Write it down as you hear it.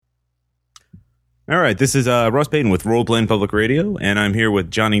All right, this is Russ Payton with Role Playing Public Radio, and I'm here with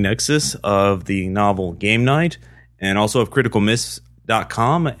Johnny Nexus of the novel Game Night, and also of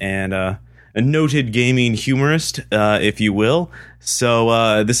CriticalMiss.com, and a noted gaming humorist, if you will.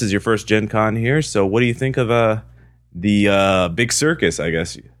 So this is your first Gen Con here, so what do you think of the big circus, I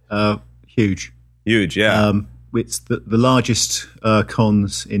guess? Huge. Huge, yeah. It's the largest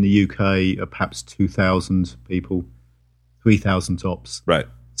cons in the UK are perhaps 2,000 people, 3,000 tops. Right.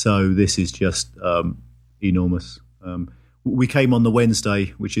 So this is just enormous. We came on the Wednesday,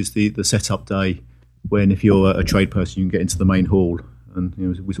 which is the setup day, when if you're a trade person, you can get into the main hall. And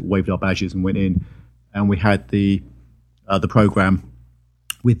we sort of waved our badges and went in. And we had the program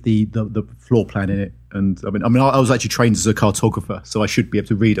with the floor plan in it. And I was actually trained as a cartographer, so I should be able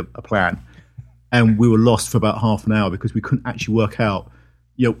to read a plan. And we were lost for about half an hour because we couldn't actually work out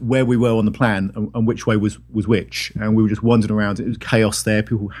where we were on the plan and which way was which. And we were just wandering around. It was chaos there,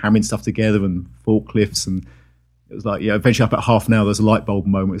 people hammering stuff together and forklifts. And it was like, eventually up at half an hour, there's a light bulb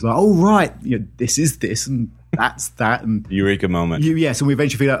moment. It's like, oh, right, this is this and that's that. And Eureka moment. Yes, and we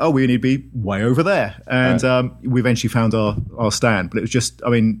eventually figured out, we need to be way over there. And we eventually found our stand. But it was just,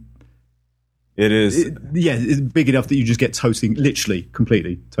 it is. It's big enough that you just get totally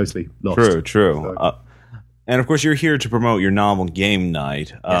lost. True. So. And of course, you're here to promote your novel Game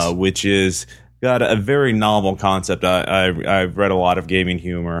Night, yes. Which is got a very novel concept. I've read a lot of gaming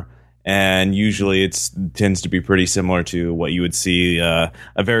humor, and usually it tends to be pretty similar to what you would see a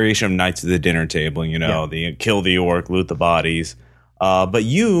variation of Knights of the Dinner Table. The kill the orc, loot the bodies. But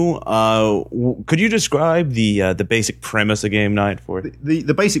you could you describe the basic premise of Game Night for it?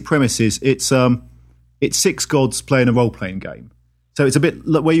 The basic premise is it's 6 gods playing a role playing game. So it's a bit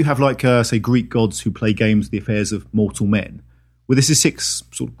where you have say Greek gods who play games of the affairs of mortal men. Well, this is 6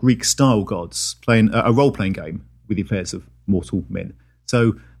 sort of Greek style gods playing a role playing game with the affairs of mortal men.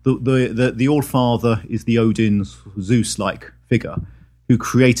 So the All Father is the Odin Zeus like figure who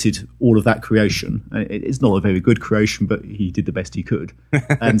created all of that creation. And it's not a very good creation, but he did the best he could.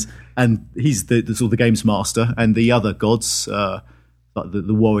 and he's the sort of the games master. And the other gods, like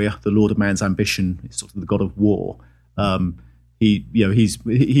the warrior, the Lord of Man's Ambition, is sort of the god of war. He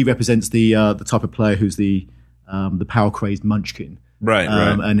represents the type of player who's the power crazed munchkin, right.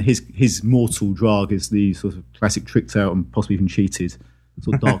 And his mortal drag is the sort of classic tricked out and possibly even cheated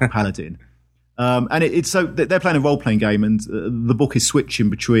sort of dark paladin. And it's so they're playing a role playing game, and the book is switches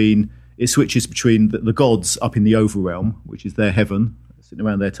between the gods up in the overrealm, which is their heaven, sitting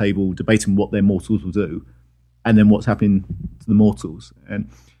around their table debating what their mortals will do, and then what's happening to the mortals.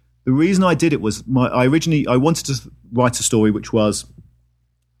 And the reason I did it was I wanted to write a story which was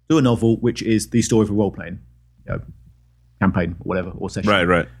do a novel which is the story of a role playing campaign or whatever or session.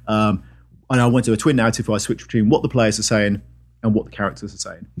 Right. And I wanted to do a twin narrative where I switch between what the players are saying and what the characters are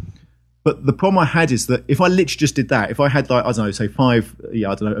saying. But the problem I had is that if I literally just did that, if I had say 5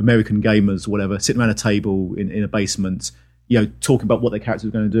 American gamers or whatever sitting around a table in a basement, talking about what their characters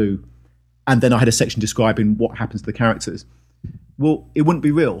were going to do, and then I had a section describing what happens to the characters. Well, it wouldn't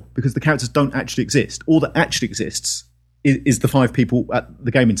be real because the characters don't actually exist. All that actually exists is the 5 people at the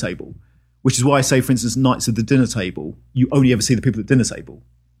gaming table, which is why I say, for instance, Knights of the Dinner Table, you only ever see the people at the dinner table.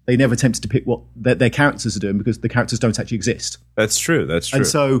 They never attempt to depict what their characters are doing because the characters don't actually exist. That's true. And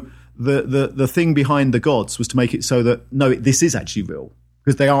so the thing behind the gods was to make it so that, no, this is actually real.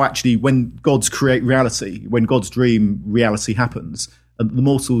 Because they are actually, when gods create reality, when gods dream, reality happens, and the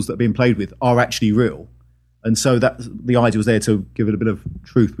mortals that are being played with are actually real. And so that the idea was there to give it a bit of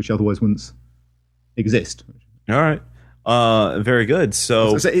truth, which otherwise wouldn't exist. All right. Very good.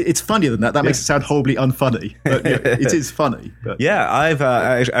 So it's funnier than that. That makes it sound horribly unfunny. But it is funny. But. Yeah,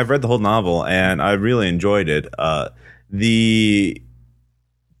 I've read the whole novel and I really enjoyed it. The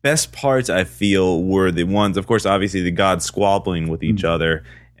best parts I feel were the ones, of course, obviously the gods squabbling with each other.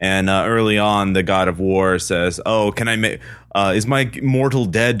 And early on, the god of war says, "Oh, can I make? Is my mortal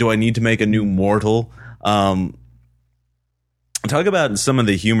dead? Do I need to make a new mortal?" Talk about some of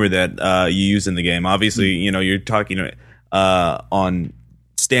the humor that you use in the game. Obviously, you're talking on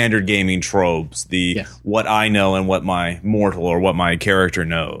standard gaming tropes, what I know and what my mortal or what my character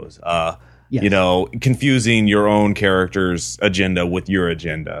knows. Confusing your own character's agenda with your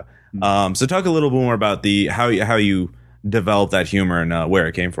agenda. So talk a little bit more about how you developed that humor and where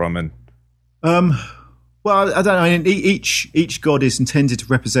it came from. And well, I don't know. I mean, each god is intended to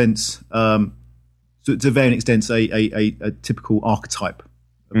represent, to varying extents, a typical archetype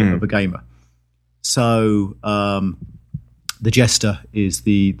of a gamer. So the jester is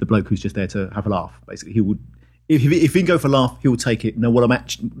the bloke who's just there to have a laugh. Basically, he would, if he can go for a laugh, he will take it. No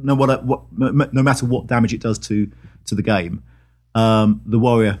matter what damage it does to the game. The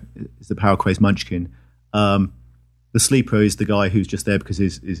warrior is the power-crazed munchkin. The sleeper is the guy who's just there because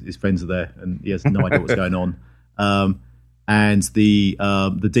his friends are there and he has no idea what's going on. And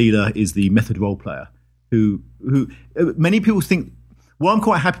the dealer is the method role player who many people think. What I'm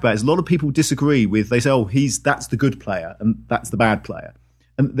quite happy about is a lot of people disagree with. They say, "Oh, that's the good player and that's the bad player,"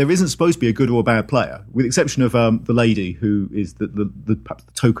 and there isn't supposed to be a good or a bad player, with the exception of the lady who is perhaps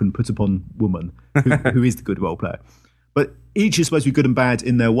the token put upon woman who is the good role player. But each is supposed to be good and bad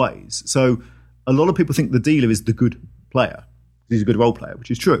in their ways. So a lot of people think the dealer is the good player. He's a good role player,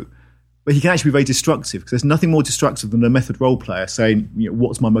 which is true. But he can actually be very destructive because there's nothing more destructive than a method role player saying,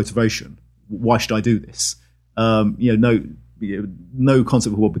 "What's my motivation? Why should I do this?" No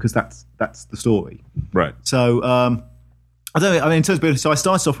concept of war because that's the story, right? So I don't know. I mean, in terms of so I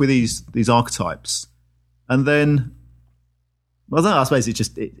started off with these archetypes, and then I don't know. I suppose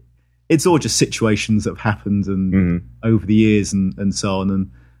it's all just situations that have happened and over the years and so on.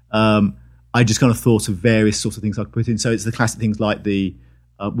 And I just kind of thought of various sorts of things I could put in. So it's the classic things like the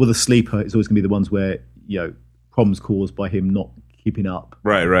sleeper is always going to be the ones where problems caused by him not keeping up,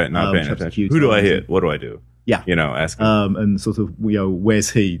 right, not paying attention. Who do I hit? What do I do? Yeah, ask him. And sort of where's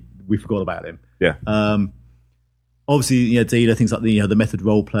he? We forgot about him. Yeah. Obviously, dealer things like the method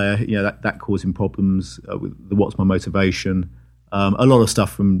role player. That causing problems with the what's my motivation. A lot of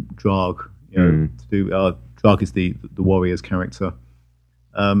stuff from Drag. To do. Drag is the warrior's character.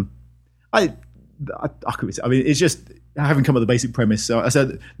 I could. I mean, it's just having come up with the basic premise. So I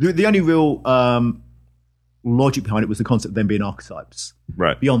said the only real logic behind it was the concept of them being archetypes.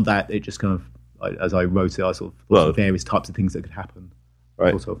 Right. Beyond that, it just kind of. As I wrote it, I sort of thought of various types of things that could happen.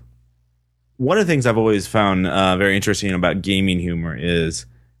 Right. Sort of. One of the things I've always found very interesting about gaming humor is,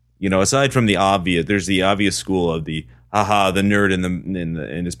 aside from the obvious, there's the obvious school of the the nerd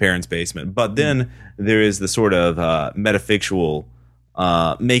in his parents' basement, but then there is the sort of metafictional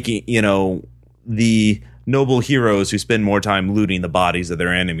making the noble heroes who spend more time looting the bodies of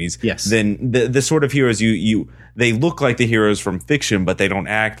their enemies. Yes. Than the sort of heroes they look like the heroes from fiction, but they don't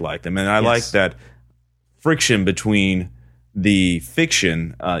act like them. And I like that friction between the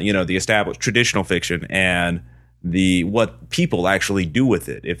fiction, the established traditional fiction, and what people actually do with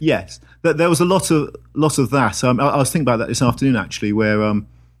it. Yes, there was a lot of that. I was thinking about that this afternoon actually, where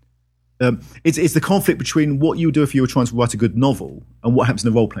it's the conflict between what you would do if you were trying to write a good novel and what happens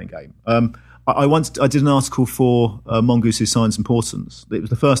in a role playing game. I did an article for Mongoose's Science and Portents. It was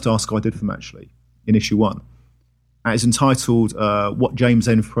the first article I did for them actually in issue 1. And it's entitled "What James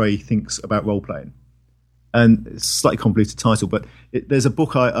N. Frey Thinks About Role Playing." And it's a slightly convoluted title, but there's a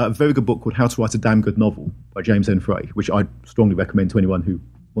book, a very good book called How to Write a Damn Good Novel by James N. Frey, which I strongly recommend to anyone who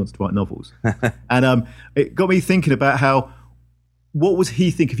wants to write novels. And it got me thinking about what would he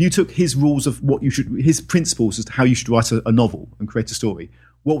think if you took his rules of his principles as to how you should write a novel and create a story.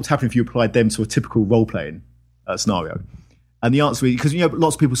 What would happen if you applied them to a typical role-playing scenario? And the answer is, because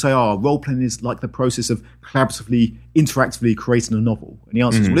lots of people say, role-playing is like the process of collaboratively, interactively creating a novel. And the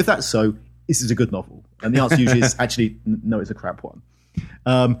answer is, well, if that's so, this is a good novel. And the answer usually is, actually, no, it's a crap one.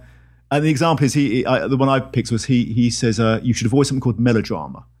 And the example is, the one I picked was, he says, you should avoid something called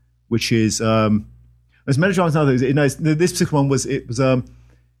melodrama, which is, as melodrama is another thing. This particular one was,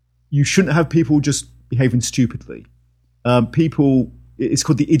 you shouldn't have people just behaving stupidly. It's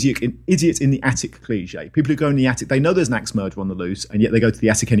called the idiot in the attic cliche. People who go in the attic, they know there's an axe murderer on the loose, and yet they go to the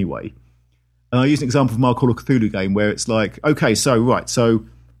attic anyway. I use an example from our Call of Cthulhu game where it's like, okay, so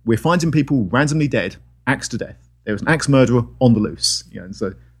we're finding people randomly dead, axed to death. There was an axe murderer on the loose. And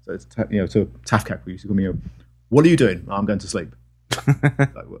so it's, to Tafkak, we used to call me, what are you doing? I'm going to sleep.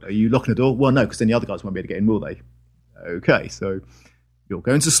 Are you locking the door? Well, no, because then the other guys won't be able to get in, will they? Okay, so you're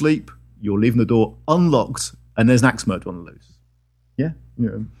going to sleep, you're leaving the door unlocked, and there's an axe murderer on the loose. Yeah,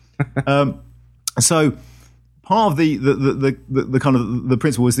 so part of the kind of the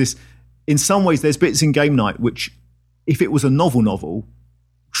principle is this. In some ways, there's bits in game night which, if it was a novel,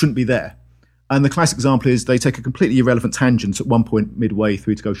 shouldn't be there. And the classic example is they take a completely irrelevant tangent at one point midway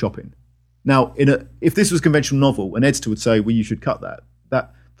through to go shopping. Now, if this was a conventional novel, an editor would say, "Well, you should cut that.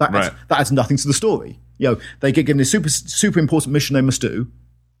 That adds nothing to the story." They get given a super important mission they must do,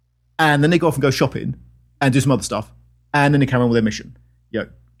 and then they go off and go shopping and do some other stuff. And then they carry on with their mission.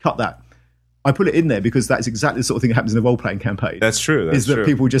 Cut that. I put it in there because that's exactly the sort of thing that happens in a role-playing campaign. That's true.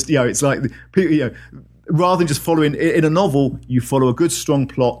 People just, it's like, rather than just following, in a novel, you follow a good, strong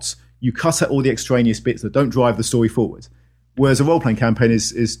plot, you cut out all the extraneous bits that don't drive the story forward. Whereas a role-playing campaign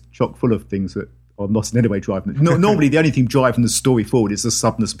is chock full of things that are not in any way driving it. Normally, the only thing driving the story forward is the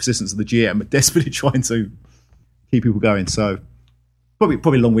stubbornness and persistence of the GM, desperately trying to keep people going. So,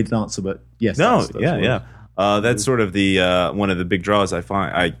 probably a long-winded answer, but yes. No, yeah. That's sort of the one of the big draws I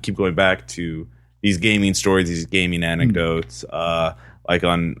find. I keep going back to these gaming stories, these gaming anecdotes, like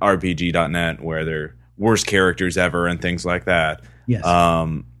on RPG.net, where they're worst characters ever and things like that. Yes.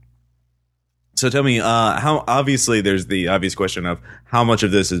 So tell me, how obviously there's the obvious question of how much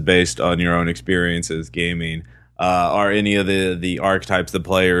of this is based on your own experiences gaming. Are any of the archetypes, the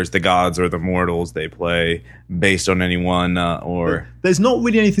players, the gods or the mortals they play based on anyone? Or there's not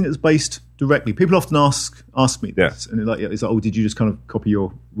really anything that's based directly. People often ask me this, and it's like, oh, did you just kind of copy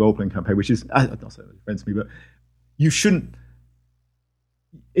your role playing campaign? Which is not so offensive to me, but you shouldn't.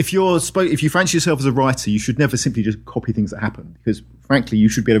 If you fancy yourself as a writer, you should never simply just copy things that happen, because frankly, you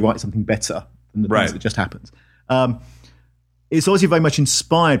should be able to write something better than the things that just happens. It's obviously very much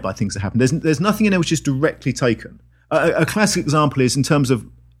inspired by things that happen. There's nothing in there which is directly taken. A classic example is in terms of,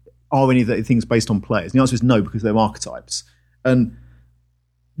 are any of the things based on players? And the answer is no, because they're archetypes. And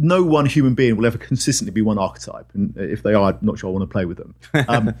no one human being will ever consistently be one archetype. And if they are, I'm not sure I want to play with them.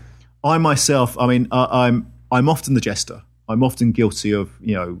 I myself, I'm often the jester. I'm often guilty of,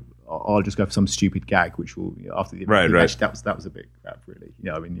 I'll just go for some stupid gag, which will, after the right. Actually, that was a big crap, really.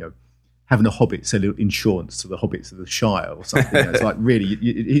 Having a hobbit sell insurance to the hobbits of the Shire or something. It's like, really,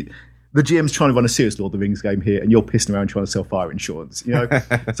 the GM's trying to run a serious Lord of the Rings game here, and you're pissing around trying to sell fire insurance.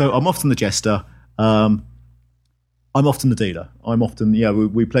 So I'm often the jester. I'm often the dealer. I'm often,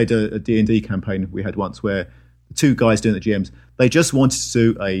 we played a D&D campaign we had once where the two guys doing the GMs, they just wanted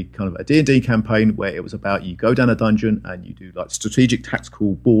to do a kind of a D&D campaign where it was about you go down a dungeon and you do like strategic,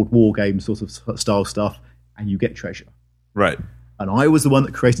 tactical, board war game sort of style stuff, and you get treasure. Right. And I was the one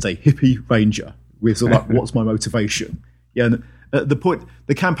that created a hippie ranger with sort of like, what's my motivation? And at the point,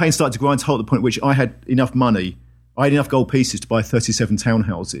 the campaign started to grind to halt at the point at which I had enough money, I had enough gold pieces to buy 37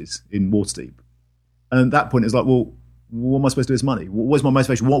 townhouses in Waterdeep. And at that point, it's like, well, what am I supposed to do with this money? What's my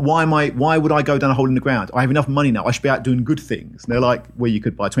motivation? Why would I go down a hole in the ground? I have enough money now. I should be out doing good things. And they're like, well, you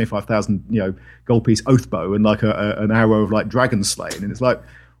could buy 25,000, gold piece oath bow and like an arrow of like dragon slaying. And it's like,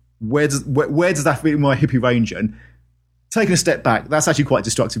 where does that fit in my hippie ranger? And taking a step back, that's actually quite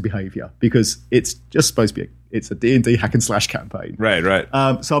destructive behaviour, because it's just supposed to be it's a D&D hack and slash campaign. Right.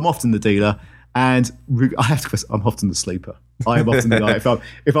 So I'm often the dealer, and I have to confess, I'm often the sleeper. I am often the guy.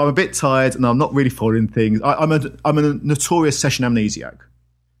 If I'm a bit tired and I'm not really following things, I'm a notorious session amnesiac.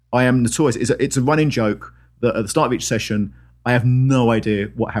 I am notorious. It's a running joke that at the start of each session, I have no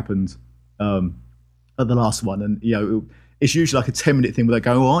idea what happened at the last one, and it's usually like a 10-minute thing where they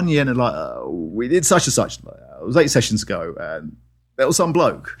go on, and they're like, we did such and such. It was 8 sessions ago, and there was some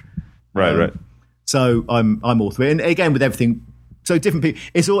bloke. Right. So I'm all through it. And again, with everything, so different people,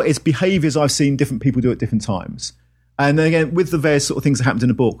 it's behaviours I've seen different people do at different times. And then again, with the various sort of things that happened in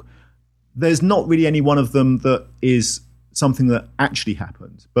the book, there's not really any one of them that is something that actually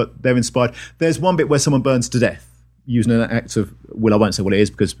happened, but they're inspired. There's one bit where someone burns to death using an act of, well, I won't say what it is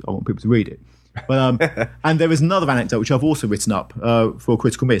because I want people to read it. But and there is another anecdote which I've also written up for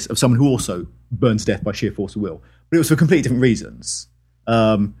Critical Miss of someone who also burned to death by sheer force of will, but it was for completely different reasons.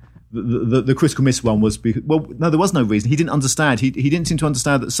 The Critical Miss one was no, there was no reason. He didn't understand. He didn't seem to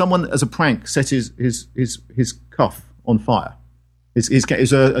understand that someone, as a prank, set his cuff on fire. It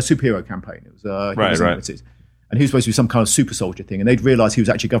was a superhero campaign. It was right. And he was supposed to be some kind of super soldier thing, and they'd realised he was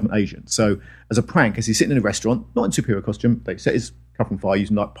actually a government agent. So, as a prank, as he's sitting in a restaurant, not in superhero costume, they set his cuff on fire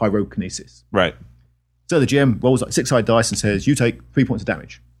using like pyrokinesis. Right. So the GM rolls like 6-sided dice and says, "You take 3 points of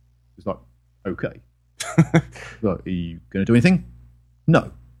damage." It's like, okay. Well, are you going to do anything?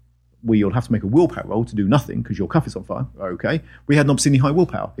 No. Well, you'll have to make a willpower roll to do nothing because your cuff is on fire. Okay. We had an obscenely high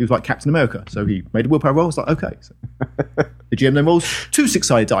willpower. He was like Captain America. So he made a willpower roll. It's like, okay. So the GM then rolls 2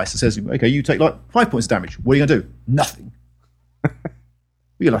 6-sided dice and says, okay, you take like 5 points of damage. What are you going to do? Nothing.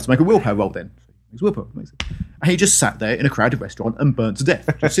 You'll have to make a willpower roll then. His willpower. And he just sat there in a crowded restaurant and burnt to death,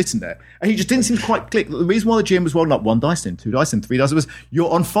 just sitting there. And he just didn't seem to quite click. The reason why the GM was rolling up 1 dice, then 2 dice, then 3 dice was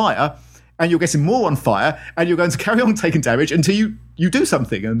you're on fire and you're getting more on fire and you're going to carry on taking damage until you do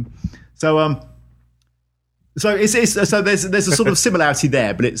something. And so there's a sort of similarity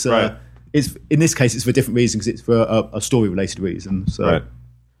there, but it's right. It's in this case it's for different reasons. It's for a story related reason. So. Right.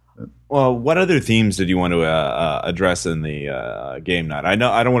 Well, what other themes did you want to address in the game night? I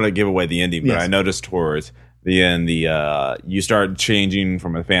know I don't want to give away the ending, but yes. I noticed towards the end, you start changing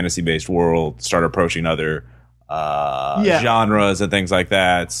from a fantasy-based world, start approaching other genres and things like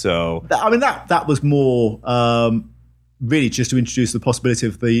that. So, I mean, that was more really just to introduce the possibility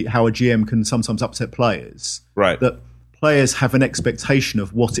of how a GM can sometimes upset players. Right. That players have an expectation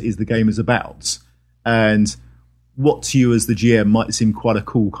of what it is the game is about, and what to you as the GM might seem quite a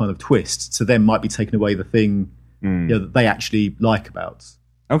cool kind of twist, to them might be taking away the thing that they actually like about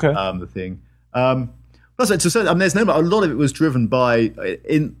the thing. But That's right. So, I mean, there's a lot of it was driven by,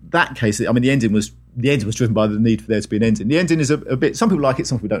 in that case, I mean, the ending was driven by the need for there to be an ending. The ending is a bit, some people like it,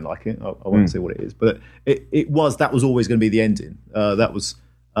 some people don't like it. I won't say what it is, but that was always going to be the ending. That was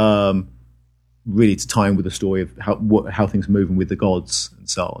really to tie in with the story of how things are moving with the gods and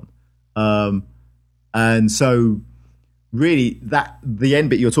so on. And so really the end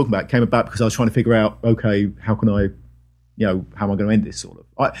bit you're talking about came about because I was trying to figure out, okay, how can I, how am I going to end this sort of?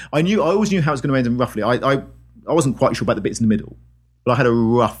 I always knew how it was going to end, and roughly. I wasn't quite sure about the bits in the middle, but I had a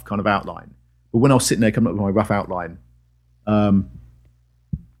rough kind of outline. But when I was sitting there coming up with my rough outline, that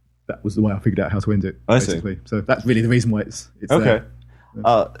was the way I figured out how to end it, basically. So that's really the reason why it's okay.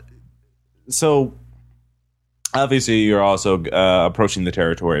 There. So obviously you're also approaching the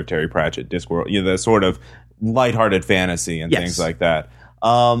territory of Terry Pratchett, Discworld, the sort of lighthearted fantasy and things like that.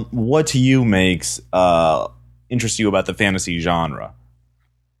 What to you interests you about the fantasy genre?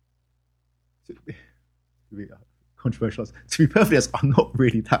 To be controversial. To be perfectly honest, I'm not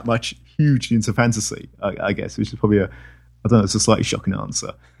really that much huge into fantasy, I guess, which is probably it's a slightly shocking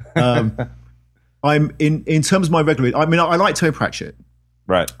answer. I'm in terms of my regular. I mean, I like Terry Pratchett.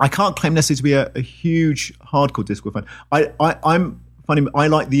 Right. I can't claim necessarily to be a huge hardcore Discworld fan. I'm funny. I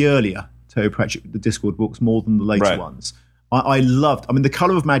like the earlier Terry Pratchett, the Discworld books, more than the later ones. I loved. I mean, The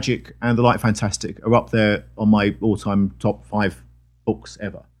Colour of Magic and The Light Fantastic are up there on my all-time top 5 books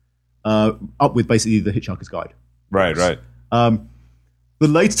ever. Up with basically The Hitchhiker's Guide. Right. The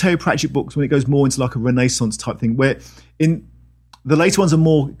later Terry Pratchett books, when it goes more into like a Renaissance type thing, where in the later ones are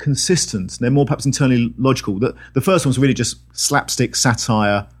more consistent. They're more perhaps internally logical. The first one's really just slapstick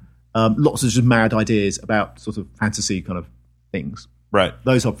satire, lots of just mad ideas about sort of fantasy kind of things. Right.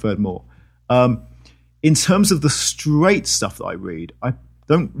 Those I preferred more. In terms of the straight stuff that I read, I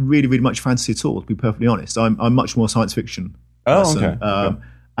don't really read much fantasy at all, to be perfectly honest. I'm much more science fiction person. Okay.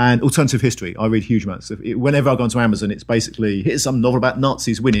 And alternative history. I read huge amounts. Whenever I go onto Amazon, it's basically, here's some novel about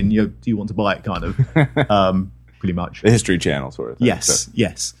Nazis winning, do you want to buy it, kind of. Pretty much. The History Channel sort of thing.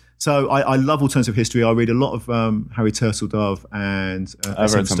 Yes. So I love alternative history. I read a lot of Harry Turtledove and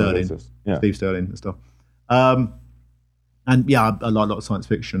Steve Sterling. Steve Sterling and stuff. And yeah, I like a lot of science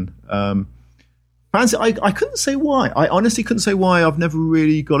fiction. Fantasy, I couldn't say why. I honestly couldn't say why. I've never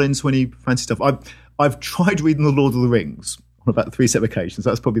really got into any fancy stuff. I've tried reading The Lord of the Rings on about 3 separate occasions.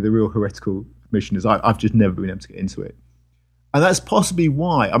 That's probably the real heretical admission, is I've just never been able to get into it. And that's possibly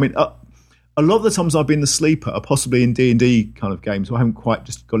why. I mean, a lot of the times I've been the sleeper are possibly in D&D kind of games, so I haven't quite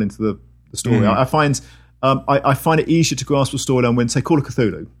just got into the story. Mm-hmm. I find it easier to grasp a storyline when, say, Call of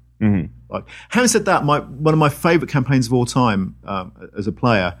Cthulhu. Mm-hmm. Like, having said that, one of my favourite campaigns of all time as a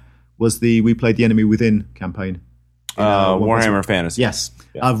player was we played the Enemy Within campaign. Warhammer Fantasy. Yes.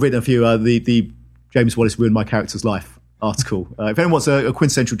 Yeah. I've written a few, the James Wallace Ruined My Character's Life article. If anyone wants a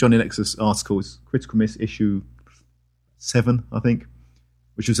quintessential Johnny Nexus article, it's Critical Miss issue 7, I think,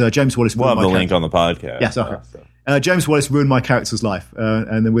 which was James Wallace. We'll have the link on the podcast. Yes, okay. James Wallace Ruined My Character's Life,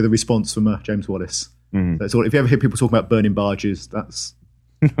 and then with a response from James Wallace. Mm-hmm. So if you ever hear people talking about burning barges, that's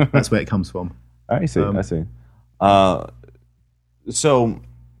where it comes from. I see. So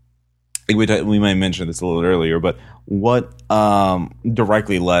we may mention this a little earlier, but what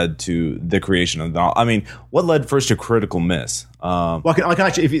directly led to the creation of the novel? I mean, what led first to Critical Miss? Well, I can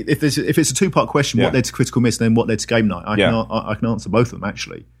actually, if it's a 2-part question, what led to Critical Miss, then what led to Game Night? I can answer both of them,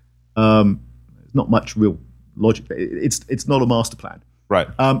 actually. There's not much real logic. It's not a master plan. Right.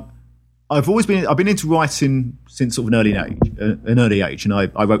 I've been into writing since sort of an early age, and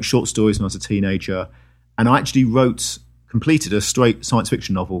I wrote short stories when I was a teenager, and I actually completed a straight science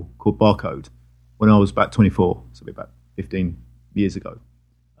fiction novel called Barcode when I was about 24, so about 15 years ago.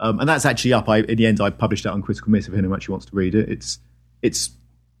 And that's actually up. In the end, I published that on Critical Miss if anyone actually wants to read it. It's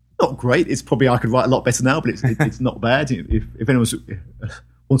not great. It's probably, I could write a lot better now, but it's not bad. If anyone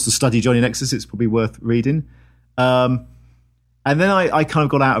wants to study Johnny Nexus, it's probably worth reading. And then I kind of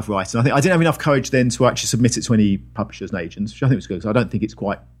got out of writing. I think I didn't have enough courage then to actually submit it to any publishers and agents, which I think was good, because I don't think it's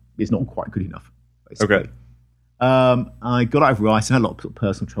not quite good enough, basically. Okay. I got out of writing. I had a lot of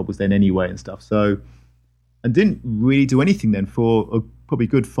personal troubles then anyway and stuff. So, and didn't really do anything then for probably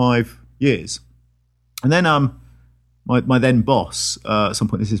good 5 years. And then my then boss, at some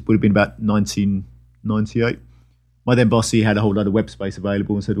point, would have been about 1998. My then boss, he had a whole lot of web space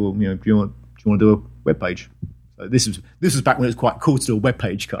available and said, "Well, do you want to do a web page?" So this was back when it was quite cool to do a web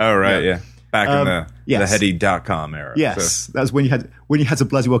page. Oh right, yeah. Back in the heady.com era. Yes, so. That was when you had to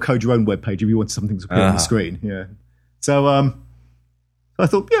bloody well code your own web page if you wanted something to appear on the screen. Yeah. So I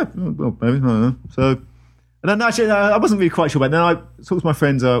thought, well, maybe, I don't know. So, and then actually, I wasn't really quite sure. But then I talked to my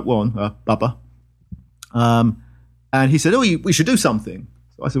friend Warren Bubba, and he said, "Oh, we should do something."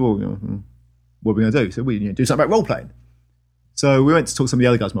 So I said, "Well, what are we going to do? So we do something about role playing. So we went to talk to some of the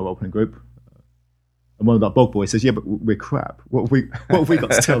other guys in my role playing group. And one of that bog boys says, yeah, but we're crap. What have we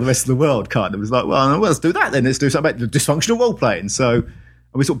got to tell the rest of the world? Kind of. It was like, well, let's do that then. Let's do something about dysfunctional role playing. So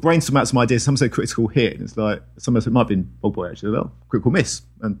and we sort of brainstormed out some ideas. Some said critical hit. And it's like, some of us, it might have been bog boy actually. Well, critical miss.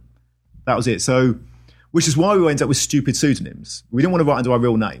 And that was it. So, which is why we ended up with stupid pseudonyms. We didn't want to write under our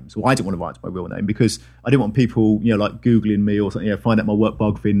real names. Well, I didn't want to write under my real name because I didn't want people, like Googling me or something, find out my work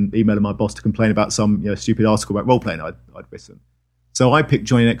bug thing, emailing my boss to complain about some, stupid article about role playing I'd written. So I picked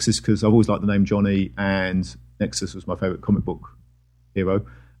Johnny Nexus because I've always liked the name Johnny, and Nexus was my favourite comic book hero.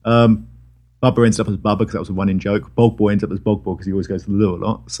 Bubba ended up as Bubba because that was a running joke. Bog Boy ended up as Bog Boy because he always goes to the loo a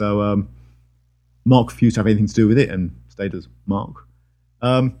lot. So Mark refused to have anything to do with it and stayed as Mark.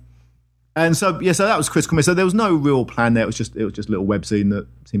 And so that was Critical Miss. So there was no real plan there. It was just a little web zine that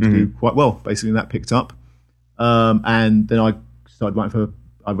seemed to do quite well. Basically, and that picked up. And then I started writing for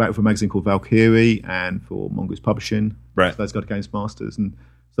a magazine called Valkyrie and for Mongoose Publishing. Right. So those got Games Masters. And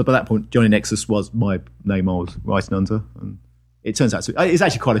so by that point, Johnny Nexus was my name I was writing under. And it turns out it's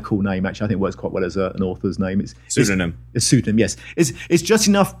actually quite a cool name, actually. I think it works quite well as an author's name. It's pseudonym. It's pseudonym, yes. It's just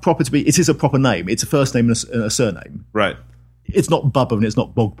enough proper to be, it is a proper name. It's a first name and a surname. Right. It's not Bubba and it's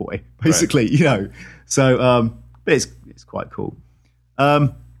not Bog Boy, basically, So, but it's quite cool.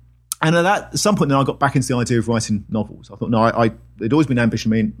 And at some point then I got back into the idea of writing novels. I thought, no, it'd always been an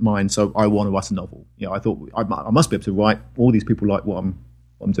ambition in mind, so I want to write a novel. I thought I must be able to write. All these people like what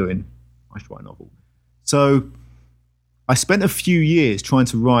I'm doing. I should write a novel. So I spent a few years trying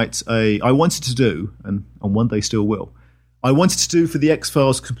to write I wanted to do, and one day still will, I wanted to do for the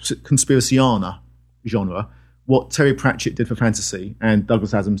X-Files Conspiraciana genre what Terry Pratchett did for fantasy and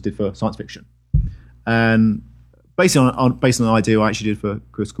Douglas Adams did for science fiction. And based on an idea I actually did for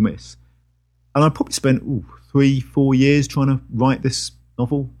Critical Miss. And I probably spent 3-4 years trying to write this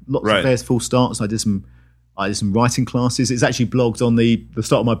novel. Lots of various false starts. I did some writing classes. It's actually blogged on the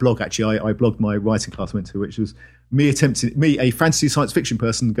start of my blog, actually. I blogged my writing class I went to, which was me, a fantasy science fiction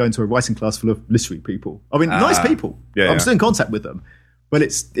person, going to a writing class full of literary people. I mean, nice people. I'm still in contact with them. But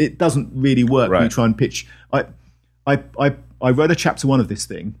it doesn't really work when you try and pitch. I wrote a chapter 1 of this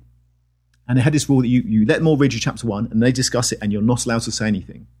thing, and it had this rule that you let them all read your chapter 1, and they discuss it, and you're not allowed to say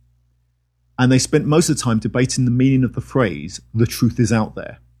anything. And they spent most of the time debating the meaning of the phrase, "the truth is out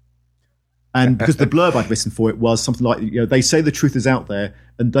there." And because the blurb I'd written for it was something like, they say the truth is out there,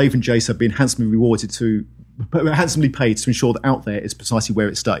 and Dave and Jace have been handsomely paid to ensure that out there is precisely where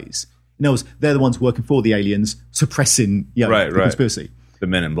it stays. In other words, they're the ones working for the aliens, suppressing the conspiracy. The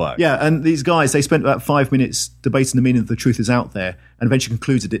Men in Black. Yeah, and these guys, they spent about 5 minutes debating the meaning of the truth is out there, and eventually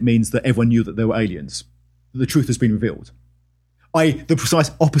concluded it means that everyone knew that there were aliens. The truth has been revealed. The precise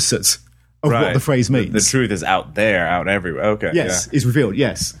opposite of what the phrase means. The truth is out there, out everywhere. Okay. Yes, is revealed,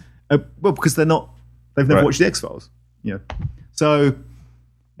 yes. Well, because they've never watched the X-Files. So,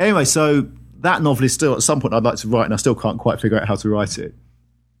 anyway, that novel is still, at some point I'd like to write, and I still can't quite figure out how to write it.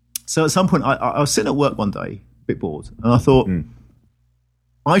 So at some point, I was sitting at work one day, a bit bored, and I thought,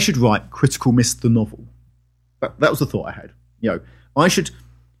 I should write Critical Miss the novel. That was the thought I had. I should,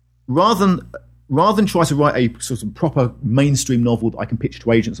 rather than try to write a sort of proper mainstream novel that I can pitch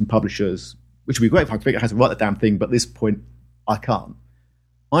to agents and publishers, which would be great if I could figure out how to write the damn thing, but at this point, I can't.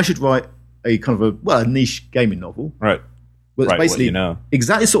 I should write a kind of a niche gaming novel. Right. Well, it's basically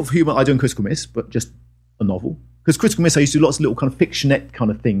exactly the sort of humour I do in Critical Miss, but just a novel. Because Critical Miss, I used to do lots of little kind of fictionette kind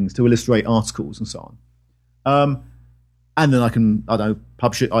of things to illustrate articles and so on. And then I can,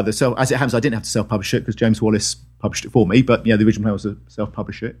 publish it, either sell. As it happens, I didn't have to self-publish it because James Wallace published it for me, but the original plan was to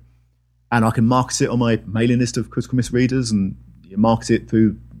self-publish it. And I can market it on my mailing list of Critical Miss readers and market it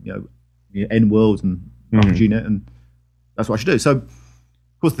through, N-World and RPGNet, and that's what I should do. So, of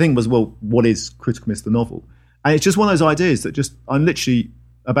course, the thing was, well, what is Critical Miss the novel? And it's just one of those ideas that I'm literally,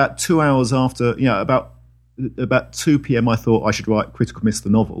 about 2 hours after, about 2 p.m. I thought I should write Critical Miss the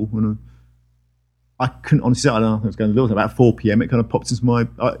novel. And I couldn't honestly say, I don't know, I was going to do it. About 4 p.m. it kind of popped into my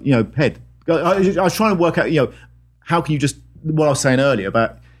head. I was trying to work out, how can you just, what I was saying earlier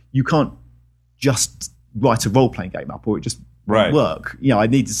about you can't just write a role-playing game up or it just won't work. I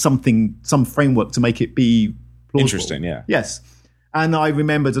needed some framework to make it be plausible. Interesting, yeah. Yes. And I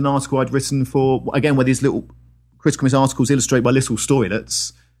remembered an article I'd written for, again, where these little Critical Miss articles illustrated by little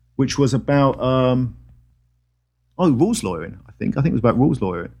storylets, which was about, rules lawyering, I think. I think it was about rules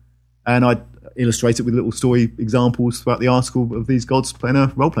lawyering. And I'd illustrate it with little story examples throughout the article of these gods playing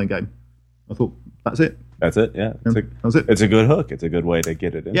a role-playing game. I thought, that's it. That's it, yeah. That's it. It's a good hook. It's a good way to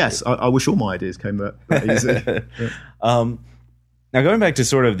get it in. Yes, I wish all my ideas came that easy. Now, going back to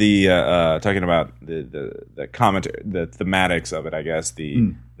sort of the talking about the comment, the thematics of it, I guess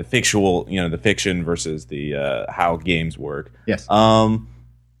the fictional, the fiction versus the how games work. Yes.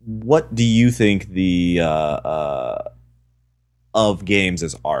 What do you think of games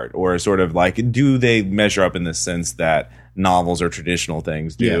as art, or sort of like, do they measure up in the sense that novels or traditional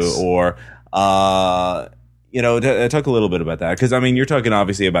things do, yes. or talk a little bit about that, because I mean, you're talking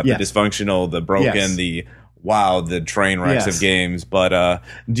obviously about the dysfunctional, the broken, yes. the train wrecks yes. of games, but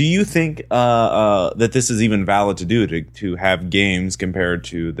do you think that this is even valid to do, to have games compared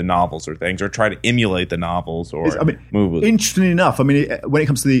to the novels or things, or try to emulate the novels, or move with? Interestingly enough, I mean, when it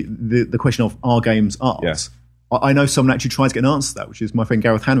comes to the question of are games art, yes. I know someone actually tries to get an answer to that, which is my friend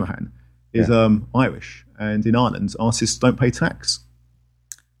Gareth Hanrahan is Irish, and in Ireland, artists don't pay tax.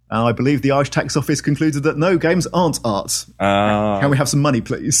 I believe the Irish Tax Office concluded that no, games aren't art. Can we have some money,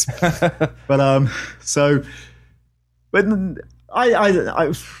 please? But I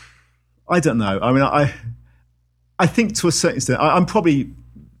don't know. I mean, I think to a certain extent, I'm probably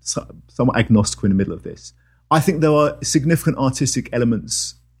somewhat agnostic in the middle of this. I think there are significant artistic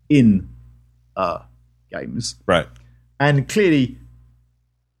elements in games, right? And clearly,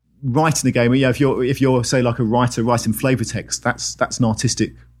 writing a game, if you're say like a writer writing flavor text, that's an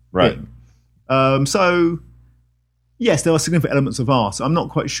artistic thing. So yes, there are significant elements of art. I'm not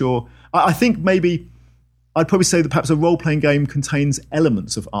quite sure. I think maybe I'd probably say that perhaps a role-playing game contains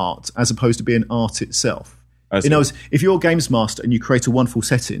elements of art as opposed to being art itself. If you're a games master and you create a wonderful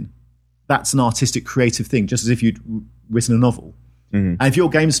setting, that's an artistic, creative thing, just as if you'd written a novel. Mm-hmm. And if you're a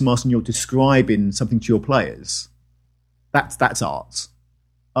games master and you're describing something to your players, that's art.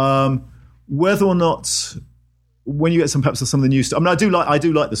 Whether or not, when you get some of the new stuff, I mean, I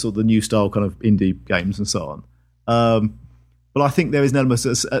do like the sort of the new style kind of indie games and so on. But I think there is an element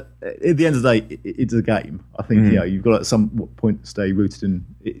at the end of the day, it's a game. I think you've got to at some point stay rooted in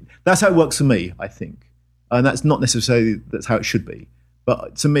it. That's how it works for me, I think, and that's not necessarily that's how it should be.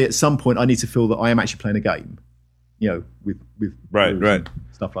 But to me, at some point, I need to feel that I am actually playing a game. With right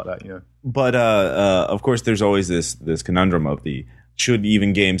stuff like that. But of course, there's always this conundrum of should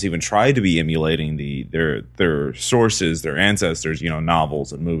games even try to be emulating their sources, their ancestors,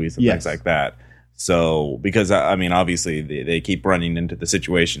 novels and movies and things like that. So, because I mean, obviously they keep running into the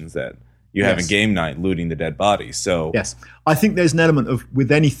situations that you have in game night, looting the dead bodies. So yes, I think there's an element of,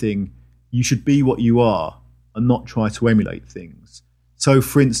 with anything, you should be what you are and not try to emulate things. So,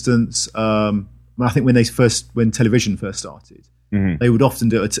 for instance, I think when television first started, they would often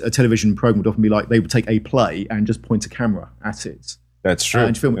do a television program would often be like, they would take a play and just point a camera at it. That's true.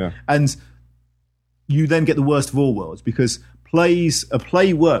 And film it. And you then get the worst of all worlds, because a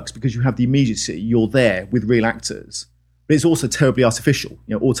play works because you have the immediacy, you're there with real actors, but it's also terribly artificial.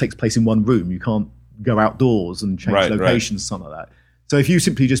 All takes place in one room. You can't go outdoors and change locations, something like that. So if you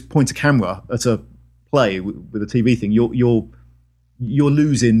simply just point a camera at a play with a TV thing, you're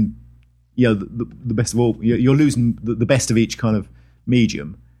losing the best of all. You're losing the best of each kind of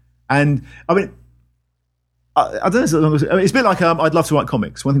medium. And I mean, I don't know. It's a bit like I'd love to write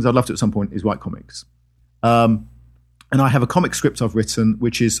comics. One of the things I'd love to at some point is write comics. And I have a comic script I've written,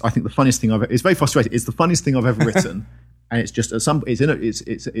 which is, I think, the funniest thing it's very frustrating. It's the funniest thing I've ever written. And it's just it's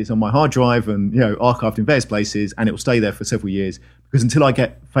on my hard drive and archived in various places, and it will stay there for several years, because until I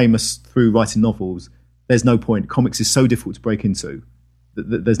get famous through writing novels, there's no point. Comics is so difficult to break into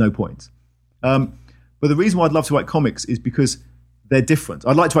that there's no point. But the reason why I'd love to write comics is because they're different.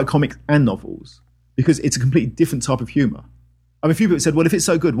 I'd like to write comics and novels because it's a completely different type of humour. I mean, a few people said, "Well, if it's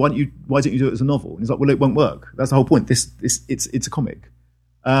so good, why don't you do it as a novel?" And it's like, "Well, it won't work. That's the whole point. It's a comic."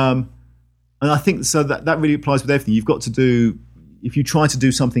 And I think so that really applies with everything. You've got to do, if you try to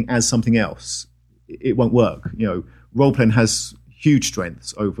do something as something else, it won't work. Role playing has huge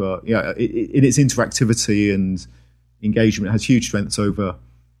strengths over in its interactivity and engagement. It has huge strengths over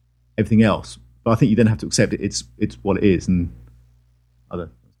everything else. But I think you then have to accept it. It's what it is, and I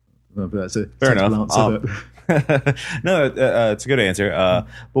don't know if that's a fair enough answer. No, it's a good answer.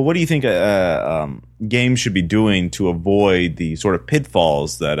 But what do you think games should be doing to avoid the sort of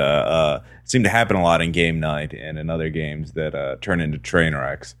pitfalls that seem to happen a lot in game night and in other games that turn into train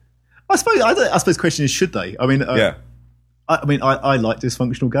wrecks? I suppose the question is, should they? I mean, I like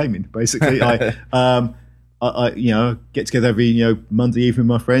dysfunctional gaming. Basically, I get together every Monday evening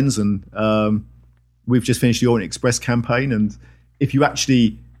with my friends, and we've just finished the Orient Express campaign. And if you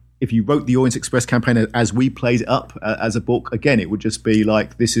wrote the Orient Express campaign as we played it up as a book, again, it would just be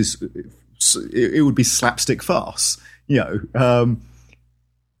like, it would be slapstick farce.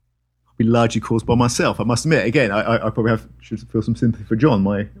 Be largely caused by myself, I must admit. Again, I probably should feel some sympathy for John,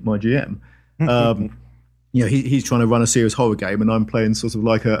 my GM. he's trying to run a serious horror game, and I'm playing sort of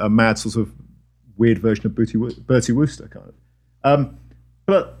like a mad sort of weird version of Bertie Wooster kind of.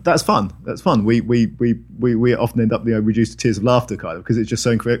 But that's fun. That's fun. We often end up reduced to tears of laughter kind of because it's just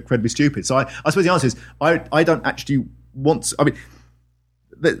so incredibly stupid. So I suppose the answer is I don't actually want to, I mean,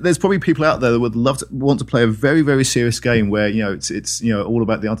 there's probably people out there that would want to play a very, very serious game where it's all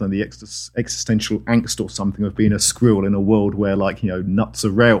about the existential angst or something of being a squirrel in a world where nuts are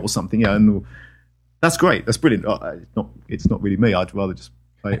rare or something. And that's great. That's brilliant. It's not really me. I'd rather just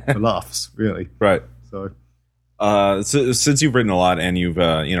play it for laughs, really. Right. So since you've written a lot and you've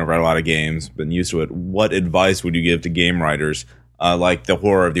read a lot of games, been used to it, what advice would you give to game writers like the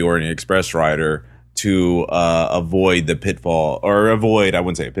Horror of the Orient Express writer to avoid the pitfall, or avoid, I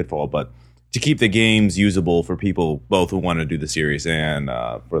wouldn't say a pitfall, but to keep the games usable for people both who want to do the series and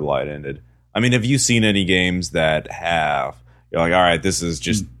for the light-ended? I mean, have you seen any games that you're like, all right, this is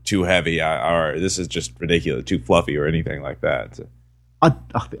just too heavy, or this is just ridiculous, too fluffy, or anything like that? I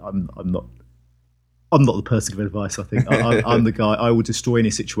think I'm not the person to give advice. I think I'm the guy. I would destroy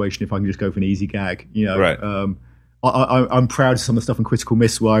any situation if I can just go for an easy gag. Right. I'm proud of some of the stuff in Critical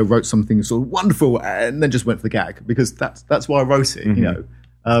Miss where I wrote something sort of wonderful and then just went for the gag because that's why I wrote it.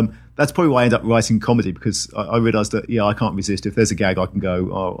 Mm-hmm. That's probably why I end up writing comedy because I realised that I can't resist. If there's a gag, I can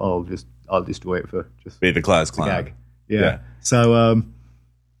go. I'll destroy it for just be the class clown. Gag. Yeah. So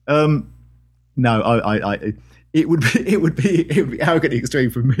no, It would be arrogantly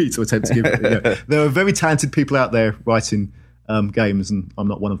extreme for me to attempt to give it. There are very talented people out there writing games, and I'm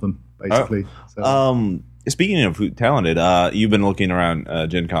not one of them, basically. Speaking of talented, you've been looking around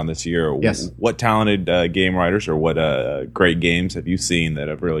Gen Con this year. Yes. What talented game writers or what great games have you seen that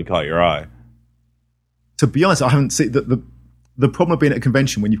have really caught your eye? To be honest, I haven't seen the problem of being at a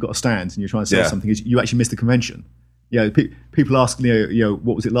convention when you've got a stand and you're trying to sell something is you actually miss the convention. People ask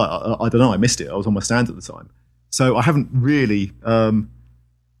what was it like? I don't know. I missed it. I was on my stand at the time. So I haven't really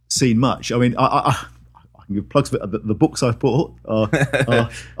seen much. I mean, I can give plugs for it. The books I've bought are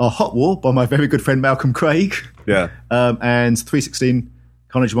Hot War by my very good friend Malcolm Craig. Yeah. And 316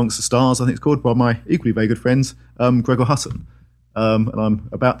 Carnage Amongst the Stars, I think it's called, by my equally very good friends Gregor Hutton. And I'm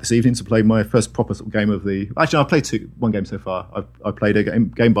about this evening to play my first proper sort of game of the... Actually, I've played one game so far. I've played a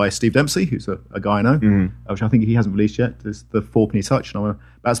game by Steve Dempsey, who's a guy I know, which I think he hasn't released yet. It's the Four Penny Touch, and I'm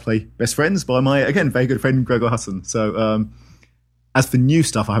about to play Best Friends by my, again, very good friend Gregor Hutton. So as for new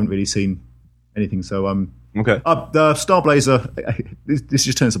stuff, I haven't really seen anything. So okay. The Star Blazer, this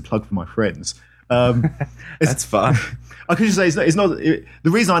just turns a plug for my friends. That's fun. I could just say it's not. The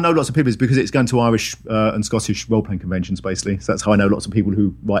reason I know lots of people is because it's going to Irish and Scottish role-playing conventions, basically. So that's how I know lots of people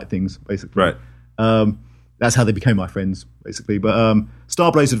who write things, basically. Right. That's how they became my friends, basically. But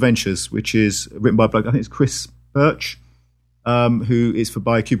Star Blaze Adventures, which is written by a bloke, I think it's Chris Birch, who is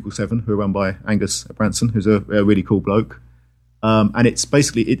by Cubicle 7, who are run by Angus Branson, who's a really cool bloke. And it's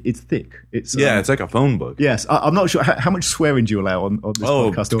basically it's thick. It's like a phone book. Yes, I'm not sure how much swearing do you allow on this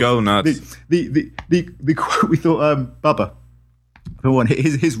podcast. Go nuts. The quote we thought Bubba, for one,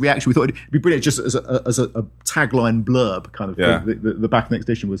 his reaction, we thought it'd be brilliant just as a tagline blurb kind of thing. The back of the next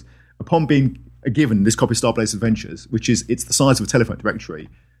edition was, upon being given this copy of Star Blaze Adventures, which it's the size of a telephone directory.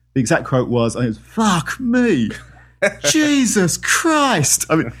 The exact quote was, "Fuck me, Jesus Christ!"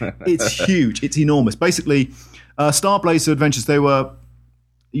 I mean, it's huge. It's enormous. Basically. Star Blazer Adventures,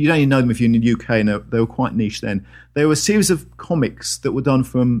 you don't even know them if you're in the UK, and they were quite niche then. They were a series of comics that were done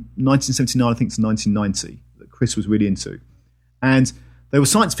from 1979, I think, to 1990, that Chris was really into. And they were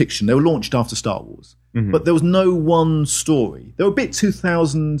science fiction. They were launched after Star Wars. Mm-hmm. But there was no one story. They were a bit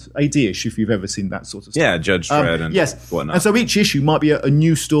 2000 AD-ish, if you've ever seen that sort of stuff. Yeah, Judge Dredd and whatnot. And so each issue might be a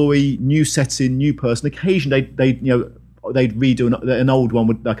new story, new setting, new person. Occasionally, they'd redo an old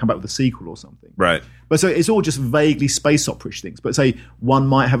one, they'd come back with a sequel or something. Right. But so it's all just vaguely space opera-ish things. But say one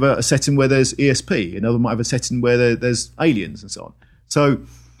might have a setting where there's ESP, another might have a setting where there's aliens and so on. So,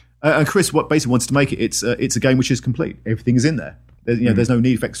 and Chris basically wants to make it. It's a game which is complete. Everything is in there. There's no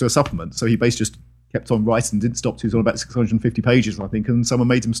need for extra supplement. So he basically just kept on writing, didn't stop till he was on about 650 pages, I think, and someone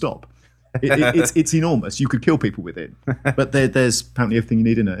made him stop. It's enormous. You could kill people with it. But there's apparently everything you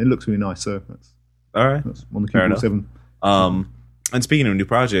need in it. It looks really nice. So that's all right. That's on the Cubicle 7. And speaking of new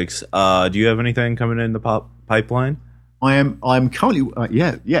projects, do you have anything coming in the pipeline? I'm currently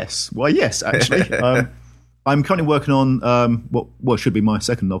yes. Well, yes, actually. I'm currently working on what should be my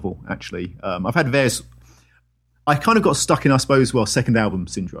second novel. Actually, I've had various. I kind of got stuck in, I suppose, second album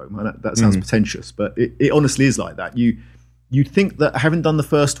syndrome. And that sounds pretentious, but it honestly is like that. You think that having done the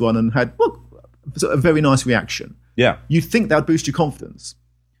first one and had a very nice reaction, you think that would boost your confidence,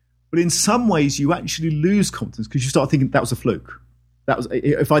 but in some ways you actually lose confidence because you start thinking that was a fluke. that was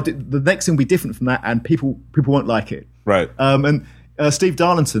if I did the next thing would be different from that, and people won't like it. Right. And Steve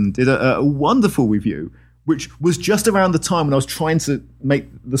Darlington did a wonderful review, which was just around the time when I was trying to make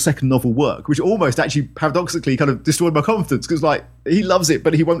the second novel work, which almost actually paradoxically kind of destroyed my confidence, because like he loves it,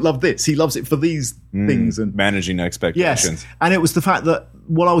 but he won't love this. He loves it for these things, and managing expectations. Yes, and it was the fact that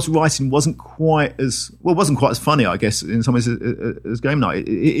what I was writing wasn't quite as funny, I guess, in some ways as Game Night. It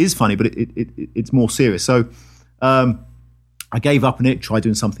is funny, but it's more serious. So I gave up on it, tried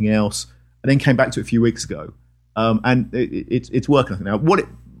doing something else, and then came back to it a few weeks ago, and it's working. I think now.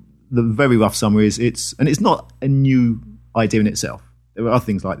 The very rough summary is it's not a new idea in itself. There are other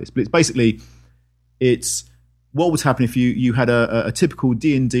things like this, but it's what would happen if you had a typical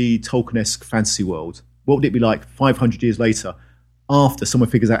D&D Tolkien-esque fantasy world. What would it be like 500 years later after someone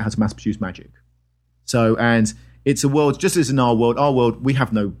figures out how to mass produce magic? So, and it's a world, just as in our world, we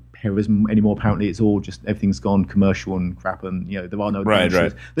have no heroism anymore. Apparently, it's all just, everything's gone commercial and crap, and there are no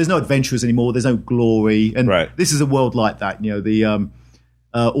adventurers. Right. There's no adventurers anymore. There's no glory, and this is a world like that.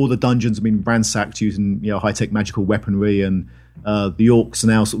 All the dungeons have been ransacked using high-tech magical weaponry, and the orcs are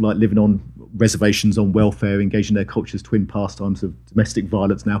now sort of like living on reservations on welfare, engaging their culture's twin pastimes of domestic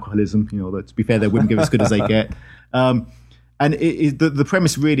violence and alcoholism. To be fair, their women give as good as they get. And the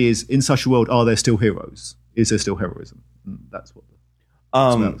premise really is, in such a world, are there still heroes? Is there still heroism? And that's what.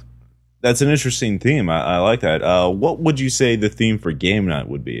 That's an interesting theme. I like that. What would you say the theme for Game Night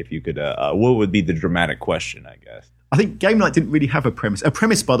would be, if you could? What would be the dramatic question, I guess? I think Game Night didn't really have a premise. A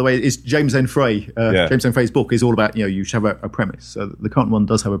premise, by the way, is James N. Frey. James N. Frey's book is all about, you should have a premise. So the current one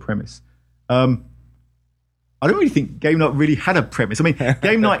does have a premise. I don't really think Game Night really had a premise. I mean,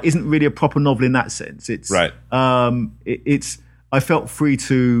 Game Night isn't really a proper novel in that sense. It's right. I felt free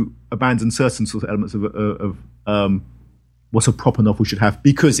to abandon certain sort of elements of what a proper novel should have,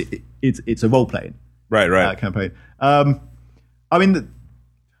 because it's a role playing campaign. I mean,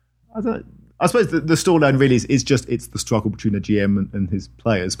 I suppose the storyline really it's the struggle between a GM and his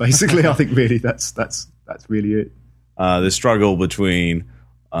players. Basically, I think really that's really it. The struggle between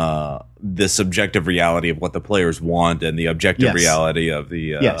the subjective reality of what the players want and the objective reality of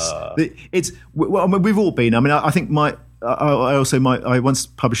the. It's well. I mean, we've all been. I mean, I think I once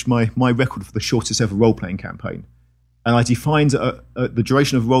published my record for the shortest ever role playing campaign, and I defined the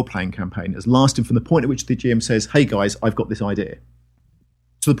duration of a role playing campaign as lasting from the point at which the GM says, "Hey guys, I've got this idea,"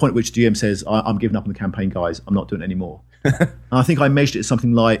 to the point at which GM says, I'm giving up on the campaign, guys. I'm not doing it anymore. And I think I measured it as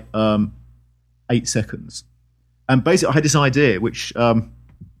something like 8 seconds. And basically, I had this idea, which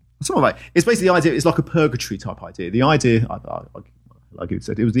it's basically the idea. It's like a purgatory type idea. The idea, like you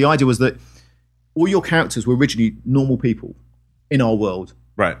said, the idea was that all your characters were originally normal people in our world.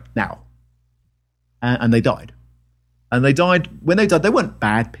 Right now, and they died. And they died when they died. They weren't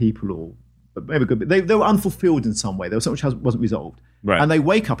bad people or maybe good, but they were unfulfilled in some way. There was something which wasn't resolved. Right. And they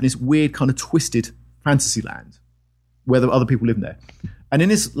wake up in this weird kind of twisted fantasy land where there are other people living there. And in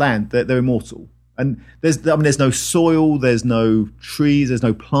this land, they're immortal. And there's no soil, there's no trees, there's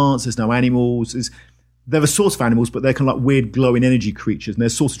no plants, there's no animals. There are sorts of animals, but they're kind of like weird glowing energy creatures. And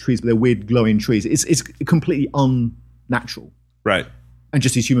there's sorts of trees, but they're weird glowing trees. It's completely unnatural. Right. And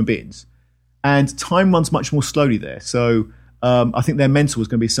just these human beings. And time runs much more slowly there. So I think their mentor was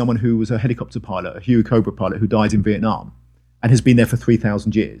going to be someone who was a helicopter pilot, a Huey Cobra pilot who died in Vietnam and has been there for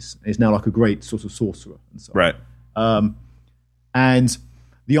 3,000 years. And is now like a great sort of sorcerer. And so right. And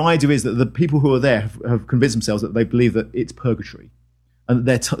the idea is that the people who are there have convinced themselves that they believe that it's purgatory. And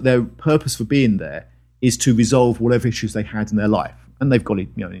that their purpose for being there is to resolve whatever issues they had in their life. And they've got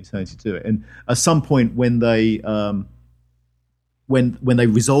an eternity to do it. And at some point when they when they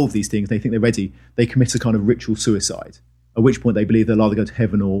resolve these things, they think they're ready, they commit a kind of ritual suicide. At which point they believe they'll either go to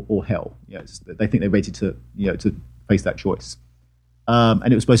heaven or hell. They think they're ready to face that choice.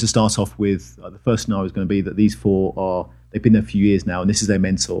 And it was supposed to start off with the first scenario is going to be that these four they've been there a few years now, and this is their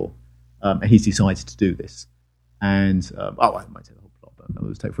mentor, and he's decided to do this. And I might take the whole plot, but that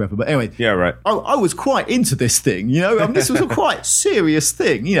would take forever. But anyway, yeah, right. I was quite into this thing, this was a quite serious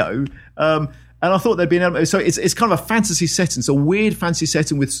thing, and I thought there'd be an element. So it's kind of a fantasy setting. It's a weird fantasy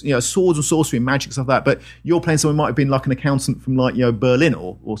setting with swords and sorcery and magic and stuff like that. But you're playing someone who might have been like an accountant from Berlin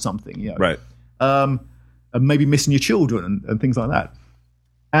or something. Right. And maybe missing your children and things like that.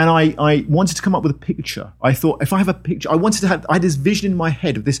 And I wanted to come up with a picture. I thought if I have a picture, I had this vision in my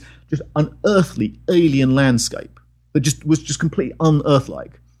head of this just unearthly alien landscape that was just completely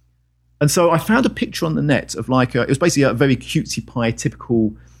unearth-like. And so I found a picture on the net of it was basically a very cutesy pie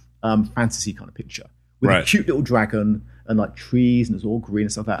typical fantasy kind of picture with a cute little dragon and like trees and it's all green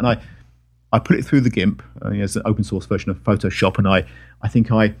and stuff like that. And I put it through the GIMP. It's an open source version of Photoshop, and I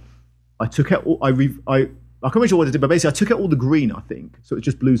think I took out I I can't remember what I did, but basically I took out all the green, I think. So it was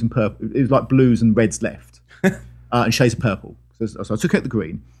just blues and purple. It was like blues and reds left, and shades of purple. So I took out the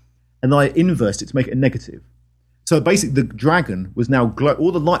green, and I inversed it to make it a negative. So basically, the dragon was now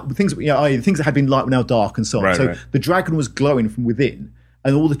all the light things. Things that had been light were now dark, and so on. Right. The dragon was glowing from within,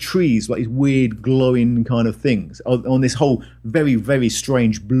 and all the trees like these weird glowing kind of things on this whole very, very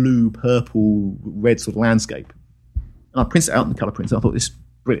strange blue, purple, red sort of landscape. And I printed it out in the color print. And I thought this is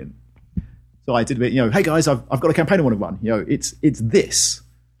brilliant. So I did a bit. Hey guys, I've got a campaign I want to run. It's this.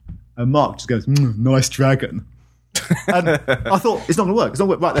 And Mark just goes, nice dragon. And I thought it's not going to work. It's not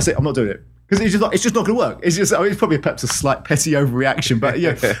going to work. Right, that's it. I'm not doing it. Because it's just not going to work. It's probably perhaps a slight petty overreaction,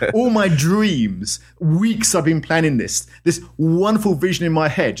 but all my dreams, weeks I've been planning this wonderful vision in my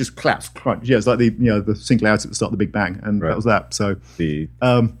head just collapsed. Yeah, it's like the singularity at the start of the Big Bang, and that was that. So,